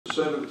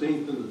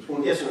17th and the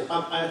 24th. Yes, sir.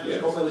 I'm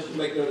going to let you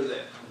make note of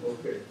that.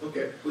 Okay.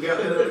 Okay, we got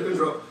that under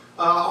control.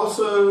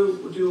 Also,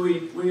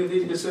 we need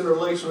to consider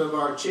election of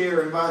our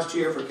chair and vice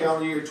chair for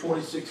calendar year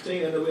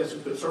 2016. I know we had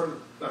some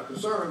not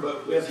concern,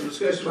 but we had some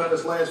discussion about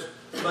this last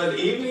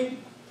Monday evening.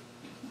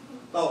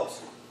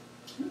 Thoughts?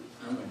 I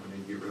think we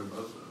need to get rid of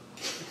both of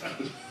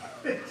them.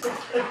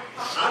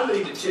 I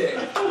need to check.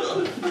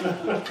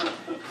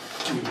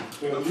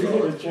 Well, you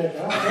need to check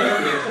out.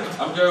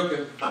 I'm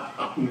joking.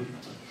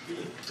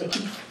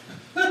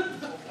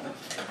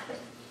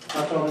 I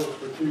thought it was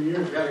for 2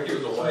 years. You gotta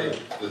give us a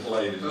wait this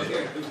late, isn't it?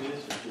 Okay.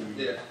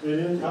 Yeah. It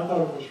is, I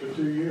thought it was for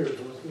 2 years,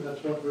 wasn't it?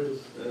 That's what was.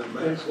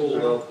 Matt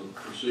pulled off the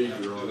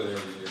procedure on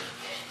that.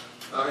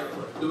 All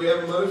right. Do we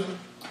have a motion?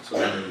 So,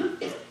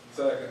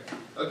 Second.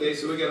 Okay,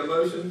 so we got a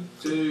motion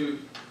to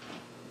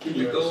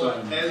You go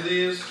got the same. as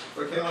is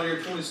for calendar year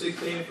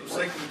 2016 from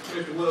second to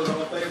Commissioner Willis.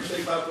 All in favor,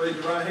 signify by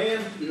raising your right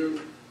hand.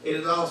 It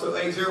is also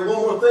 8-0. One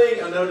more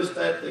thing, I noticed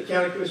that the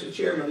county commission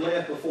chairman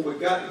left before we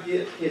got to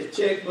get his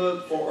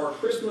checkbook for our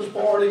Christmas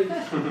party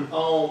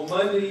on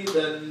Monday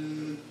the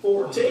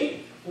 14th.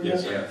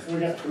 Yes, sir. We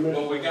got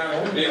commission. well, we got a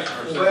commitment or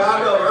something. Well, I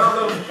don't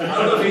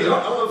know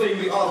if he can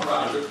be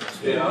authorized to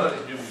spend money.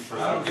 I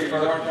don't care if you're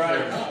right.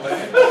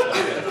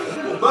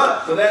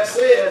 But, with that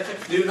said,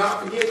 do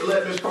not forget to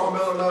let Ms.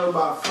 Carmelo know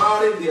by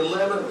Friday, the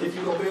 11th, if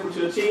you're going to be able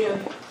to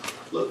attend.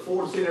 Look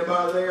forward to seeing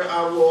everybody there.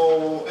 I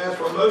will ask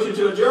for a motion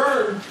to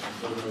adjourn.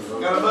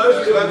 Got a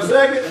motion? Do I have a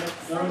second?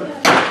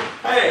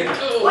 Hey,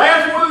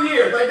 last one of the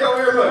year. Thank y'all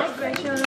very much.